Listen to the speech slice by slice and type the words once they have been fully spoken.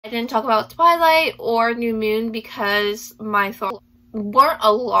I didn't talk about Twilight or New Moon because my thoughts weren't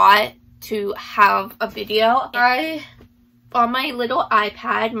a lot to have a video. On my little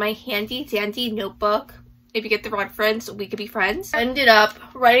iPad, my handy dandy notebook, if you get the reference, we could be friends, I ended up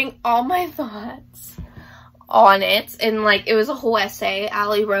writing all my thoughts on it, and like it was a whole essay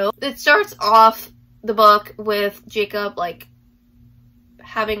Allie wrote. It starts off the book with Jacob like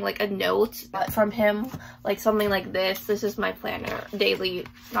having like a note from him, like something like this is my planner, daily,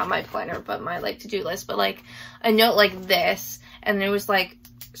 not my planner, but my like to-do list, but like a note like this, and it was like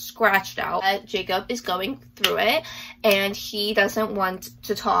scratched out that Jacob is going through it and he doesn't want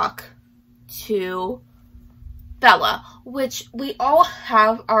to talk to Bella, which we all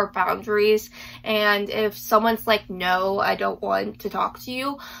have our boundaries, and if someone's like, no, I don't want to talk to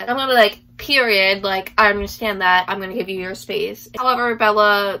you, I'm gonna be like, period, like, I understand that, I'm gonna give you your space. However,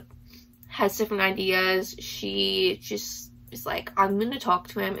 Bella has different ideas. She just is like, I'm gonna talk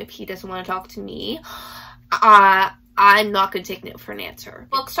to him if he doesn't want to talk to me. I'm not gonna take no for an answer.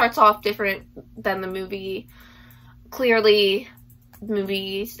 The book starts off different than the movie. Clearly,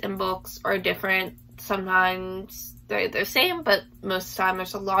 movies and books are different. Sometimes they're the same, but most of the time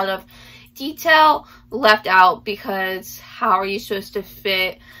there's a lot of detail left out because how are you supposed to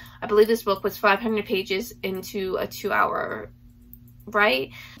fit, I believe this book was 500 pages into a 2-hour,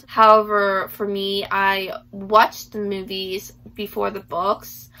 right? However, for me, I watched the movies before the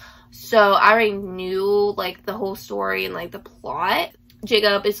books, so I already knew like the whole story and like the plot.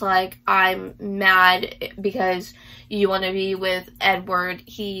 Jacob is like, I'm mad because you want to be with Edward.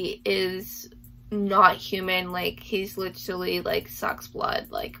 He is not human, like he's literally like sucks blood,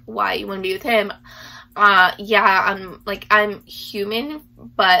 like why you want to be with him? Yeah, I'm human,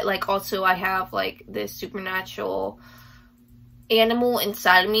 but like also I have like this supernatural animal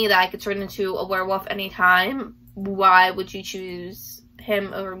inside of me that I could turn into a werewolf anytime. Why would you choose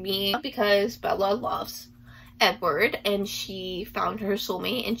him over me? Because Bella loves Edward and she found her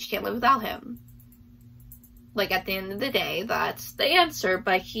soulmate and she can't live without him. Like at the end of the day, that's the answer,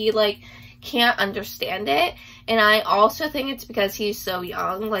 but he like can't understand it. And I also think it's because he's so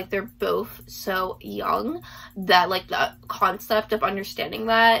young, like they're both so young that like the concept of understanding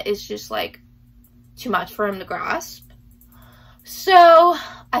that is just like too much for him to grasp. So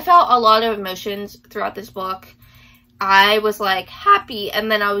I felt a lot of emotions throughout this book. I was like happy,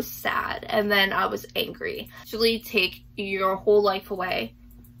 and then I was sad, and then I was angry. Actually take your whole life away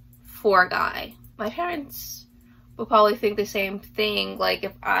for a guy. My parents would probably think the same thing, like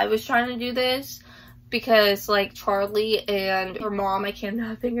if I was trying to do this, because like Charlie and her mom, I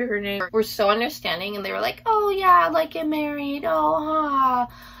cannot think of her name, were so understanding, and they were like, oh yeah, like get married, oh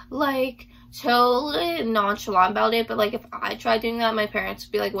like totally nonchalant about it. But like if I tried doing that, my parents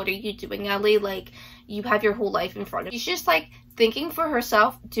would be like, what are you doing, Ellie? Like you have your whole life in front of you. She's just like thinking for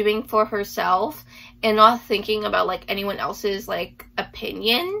herself, doing for herself, and not thinking about like anyone else's like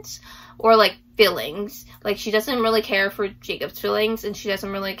opinions or like feelings. Like she doesn't really care for Jacob's feelings, and she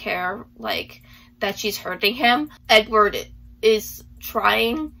doesn't really care like that she's hurting him. Edward is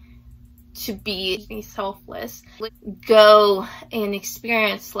trying to be selfless, go and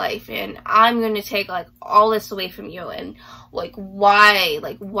experience life, and I'm gonna take like all this away from you. And like why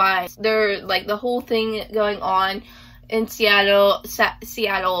they're like the whole thing going on in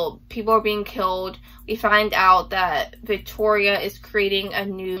Seattle, people are being killed. We find out that Victoria is creating a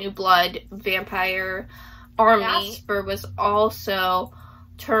new blood vampire army. Jasper was also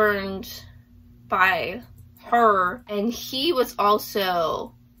turned by her, and he was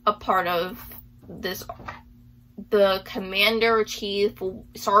also a part of this, the commander, chief,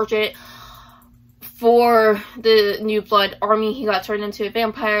 sergeant for the New Blood army. He got turned into a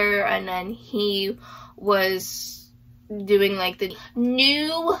vampire, and then he was doing like the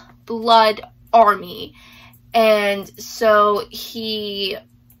New Blood army, and so he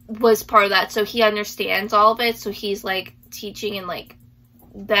was part of that, so he understands all of it, so he's like teaching and like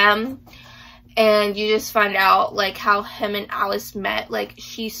them. And you just find out like how him and Alice met. Like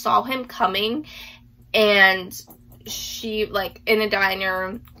she saw him coming, and she like in a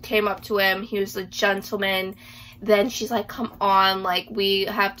diner came up to him. He was a gentleman. Then she's like, come on, like we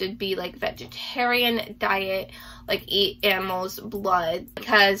have to be like vegetarian diet, like eat animals' blood,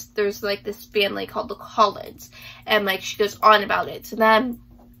 because there's like this family called the Collins, and like she goes on about it. So then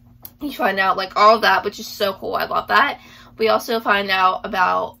you find out like all of that, which is so cool. I love that. We also find out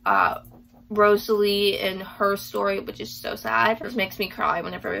about Rosalie and her story, which is so sad. It makes me cry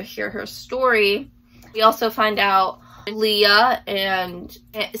whenever I hear her story. We also find out Leah and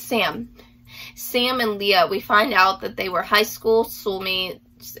Sam and Leah, we find out that they were high school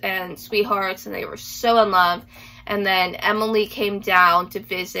soulmates and sweethearts, and they were so in love. And then Emily came down to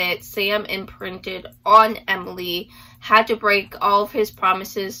visit. Sam imprinted on Emily, had to break all of his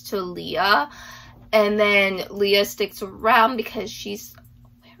promises to Leah. And then Leah sticks around because she's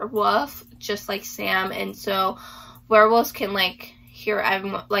a werewolf, just like Sam. And so werewolves can, like, hear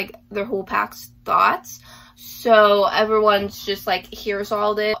everyone, like, their whole pack's thoughts. So everyone's just, like, hears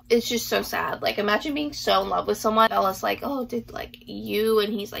all this. It's just so sad. Like, imagine being so in love with someone. Bella's like, oh, did, like, you?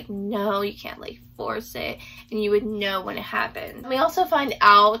 And he's like, no, you can't, like, force it. And you would know when it happened. We also find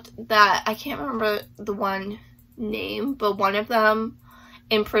out that, I can't remember the one name, but one of them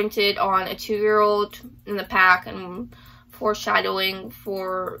imprinted on a 2-year-old in the pack, and foreshadowing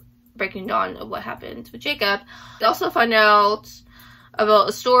for Breaking Dawn of what happened with Jacob. We also find out about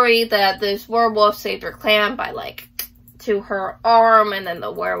a story that this werewolf saved her clan by, like, to her arm, and then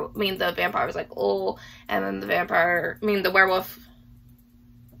the vampire was like, oh, and then the werewolf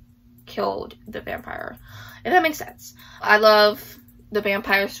killed the vampire. If that makes sense. I love the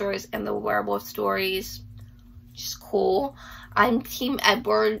vampire stories and the werewolf stories. Just cool. I'm Team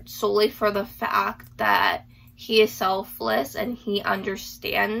Edward solely for the fact that he is selfless and he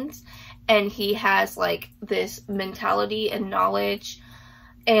understands, and he has, like, this mentality and knowledge.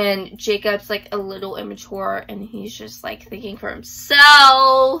 And Jacob's, like, a little immature, and he's just, like, thinking for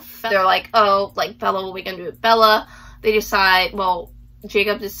himself. They're like, oh, like, Bella, what are we gonna do with Bella? They decide, well,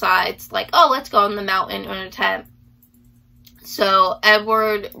 Jacob decides, like, oh, let's go on the mountain in a tent. So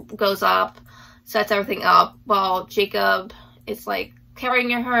Edward goes up, sets everything up, while Jacob is, like,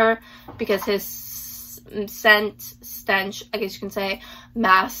 carrying her because his stench, I guess you can say,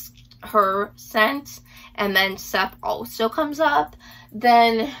 masked her scent. And then Seth also comes up.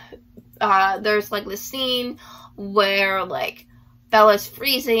 Then there's, like, this scene where, like, Bella's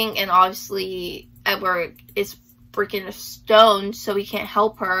freezing, and obviously Edward is freaking a stone, so he can't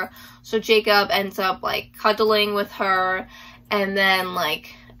help her. So Jacob ends up, like, cuddling with her, and then,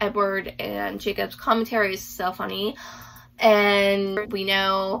 like, Edward and Jacob's commentary is so funny. And we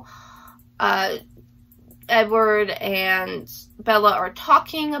know Edward and Bella are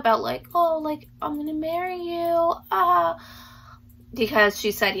talking about, like, oh, like, I'm gonna marry you, because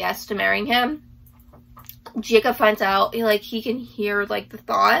she said yes to marrying him. Jacob finds out, he can hear, like, the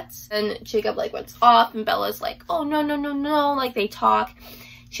thoughts, and Jacob, like, runs off, and Bella's like, oh, no, no, no, no, like, they talk.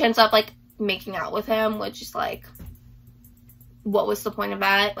 She ends up, like, making out with him, which is, like, what was the point of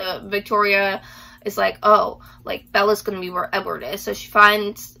that? Victoria is like, oh, like, Bella's gonna be where Edward is, so she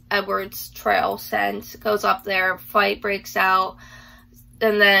finds Edward's trail scent, goes up there, fight breaks out,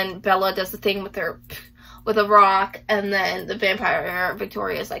 and then Bella does the thing with a rock, and then the vampire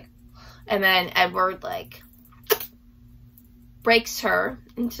Victoria's like, and then Edward, like, breaks her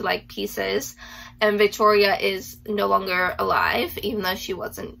into, like, pieces, and Victoria is no longer alive, even though she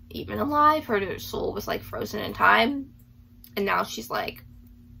wasn't even alive. Her soul was, like, frozen in time, and now she's, like,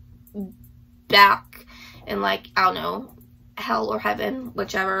 back in, like, I don't know, hell or heaven,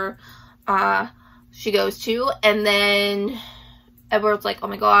 whichever she goes to. And then Edward's like, oh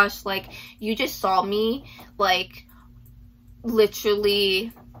my gosh, like, you just saw me, like,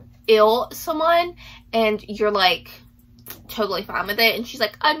 literally ill someone, and you're, like, totally fine with it. And she's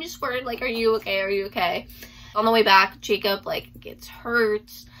like, I'm just worried, like, are you okay, are you okay? On the way back, Jacob, like, gets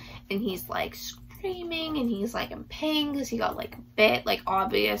hurt, and he's, like, screaming, and he's, like, in pain because he got, like, bit, like,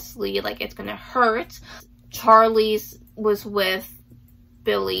 obviously, like, it's gonna hurt. Charlie's was with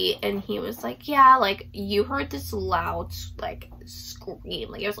Billy, and he was like, yeah, like, you heard this loud, like, scream,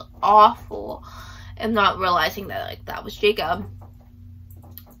 like, it was awful, and not realizing that, like, that was Jacob.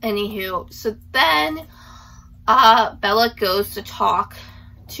 Anywho, so then Bella goes to talk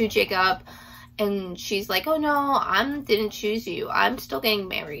to Jacob, and she's like, oh no, I didn't choose you, I'm still getting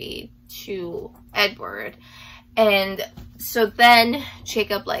married to Edward. And so then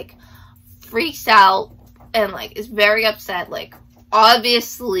Jacob, like, freaks out and, like, is very upset. Like,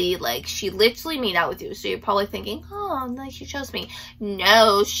 obviously, like, she literally made out with you, so you're probably thinking, oh, like, she chose me.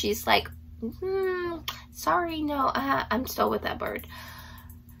 No, she's like, sorry, no, I'm still with Edward.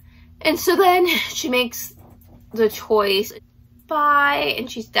 And so then she makes the choice, bye, and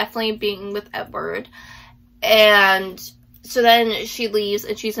she's definitely being with Edward. And so then she leaves,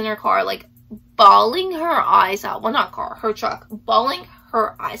 and she's in her car, like, bawling her eyes out. Well, not car, her truck, bawling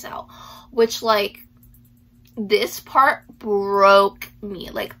her eyes out, which, like, this part broke me.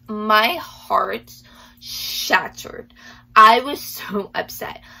 Like, my heart shattered. I was so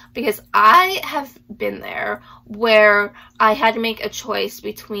upset because I have been there where I had to make a choice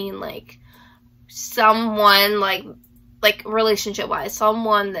between, like, someone, like relationship-wise,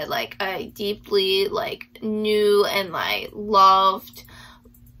 someone that, like, I deeply, like, knew and, like, loved,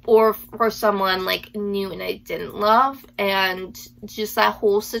 or for someone like new and I didn't love. And just that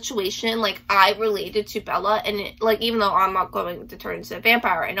whole situation, like I related to Bella, and it, like even though I'm not going to turn into a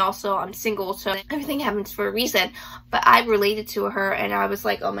vampire, and also I'm single, so everything happens for a reason, but I related to her and I was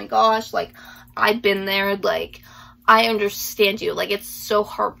like, oh my gosh, like I've been there, like I understand you. Like it's so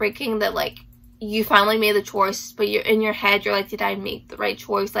heartbreaking that like you finally made the choice, but you're in your head, you're like, did I make the right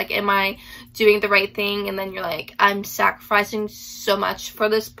choice? Like, am I doing the right thing? And then you're like, I'm sacrificing so much for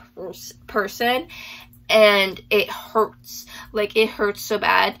this person, and it hurts. Like, it hurts so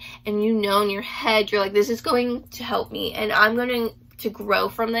bad, and you know in your head, you're like, this is going to help me, and I'm going to grow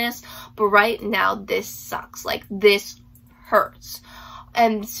from this, but right now, this sucks. Like, this hurts.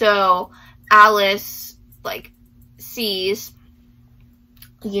 And so, Alice, like, sees,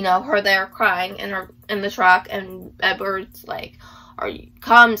 you know, her there crying in the truck, and Edward's like,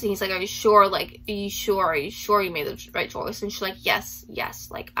 comes and he's like, are you sure? Like, are you sure you made the right choice? And she's like, yes,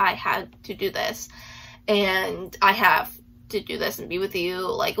 like I had to do this, and I have to do this and be with you,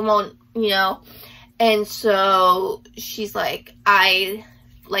 like, well, you know. And so she's like, I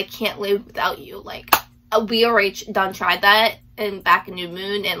like can't live without you. Like, we already done tried that and back in New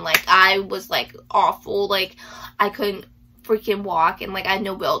Moon, and like I was like awful, like I couldn't freaking walk, and like I had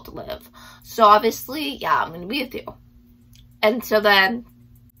no will to live. So obviously, yeah, I'm gonna be with you. And so then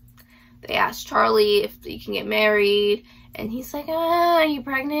they asked Charlie if he can get married, and he's like, are you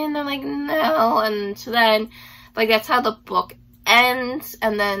pregnant? And they're like, no. And so then, like, that's how the book ends.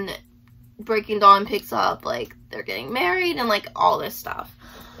 And then Breaking Dawn picks up, like, they're getting married and like all this stuff.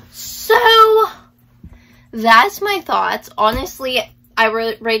 So that's my thoughts. Honestly, I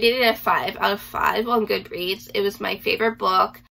rated it a 5 out of 5 on Goodreads. It was my favorite book.